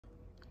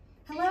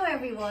Hello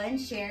everyone,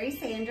 Sherry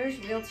Sanders,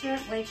 realtor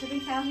at Blanchard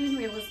and Calhoun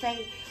Real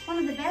Estate. One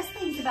of the best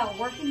things about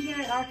working here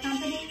at our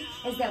company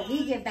is that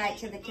we give back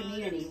to the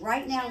community.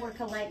 Right now we're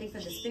collecting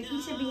for the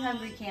Spooky Should Be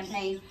Hungry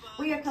campaign.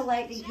 We are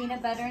collecting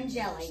peanut butter and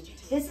jelly.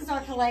 This is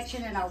our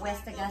collection in our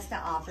West Augusta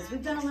office.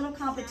 We've done a little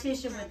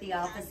competition with the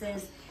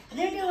offices.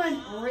 They're doing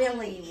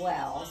really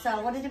well, so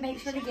I wanted to make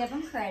sure to give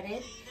them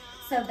credit.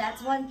 So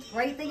that's one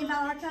great thing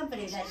about our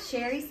company. That's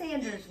Sherry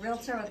Sanders,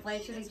 realtor with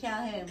Blanchard and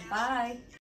Calhoun. Bye.